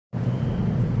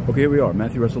Okay, here we are,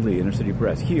 Matthew Russell Lee, Inner City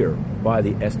Press, here by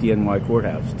the SDNY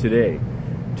Courthouse today,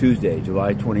 Tuesday,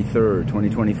 July 23rd,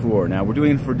 2024. Now, we're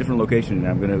doing it for a different location, and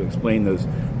I'm going to explain those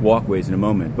walkways in a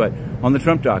moment. But on the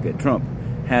Trump docket, Trump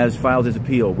has filed his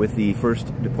appeal with the First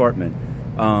Department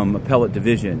Appellate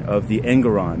Division of the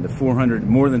Engoron, the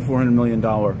more than $400 million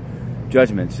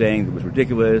judgment, saying it was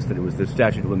ridiculous, that it was the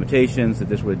statute of limitations, that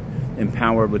this would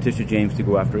empower Letitia James to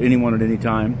go after anyone at any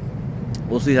time.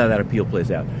 We'll see how that appeal plays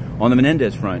out. On the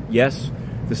Menendez front, yes,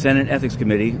 the Senate Ethics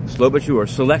Committee, slow but sure,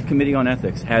 Select Committee on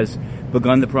Ethics, has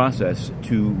begun the process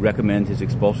to recommend his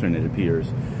expulsion, it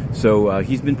appears. So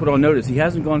he's been put on notice. He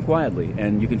hasn't gone quietly,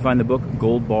 and you can find the book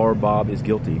Gold Bar Bob is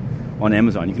Guilty on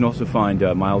Amazon. You can also find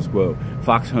Miles Guo,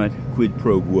 Fox Hunt, Quid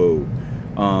Pro Quo.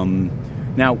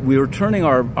 Now, we're covering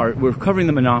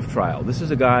the Manaf trial. This is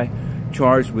a guy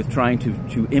charged with trying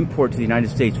to import to the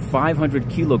United States 500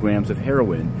 kilograms of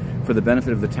heroin for the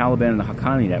benefit of the Taliban and the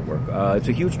Haqqani network. It's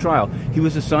a huge trial. He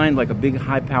was assigned like a big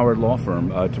high-powered law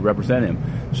firm to represent him.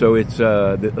 So it's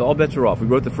all bets are off. We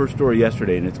wrote the first story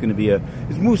yesterday, and it's going to be it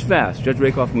moves fast. Judge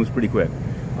Rakoff moves pretty quick.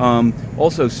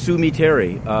 Also, Sue Mi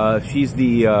Terry, she's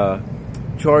the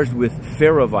charged with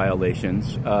FISA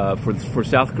violations for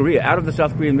South Korea, out of the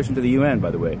South Korean mission to the UN,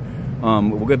 by the way.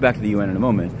 We'll get back to the UN in a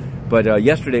moment. But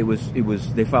yesterday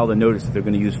they filed a notice that they're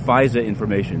going to use FISA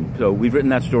information. So we've written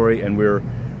that story, and we're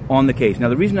on the case. Now,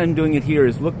 the reason I'm doing it here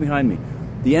is, look behind me.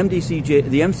 The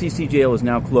MCC jail is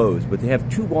now closed, but they have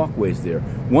two walkways there.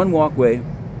 One walkway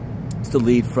is to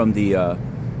lead from the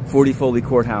 40 Foley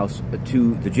Courthouse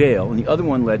to the jail, and the other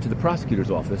one led to the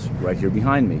prosecutor's office right here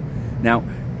behind me. Now,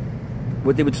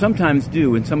 what they would sometimes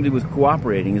do when somebody was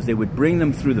cooperating is they would bring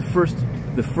them through the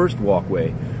first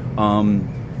walkway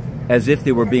as if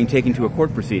they were being taken to a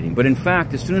court proceeding. But in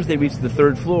fact, as soon as they reached the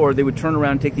third floor, they would turn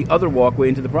around and take the other walkway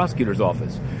into the prosecutor's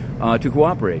office to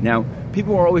cooperate. Now,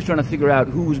 people are always trying to figure out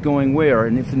who was going where,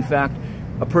 and if in fact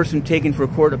a person taken for a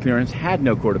court appearance had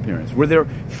no court appearance. Were there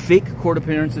fake court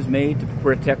appearances made to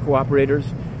protect cooperators?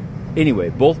 Anyway,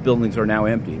 both buildings are now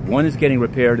empty. One is getting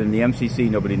repaired, and the MCC,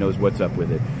 nobody knows what's up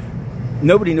with it.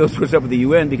 Nobody knows what's up with the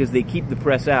UN because they keep the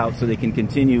press out so they can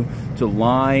continue to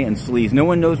lie and sleaze. No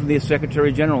one knows where the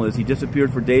Secretary General is. He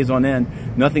disappeared for days on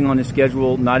end. Nothing on his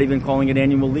schedule, not even calling it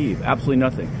annual leave. Absolutely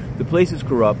nothing. The place is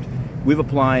corrupt. We've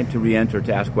applied to re-enter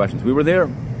to ask questions. We were there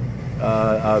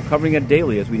covering it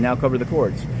daily as we now cover the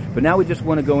courts. But now we just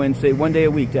want to go in, say, one day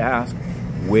a week to ask,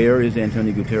 where is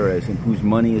Antonio Guterres and whose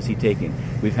money is he taking?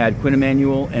 We've had Quinn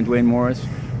Emanuel and Dwayne Morris,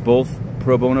 both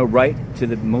pro bono, right to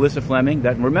the Melissa Fleming.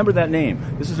 Remember that name.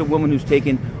 This is a woman who's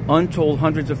taken untold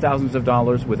hundreds of thousands of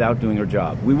dollars without doing her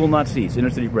job. We will not cease. Inner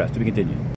City Press, to be continued.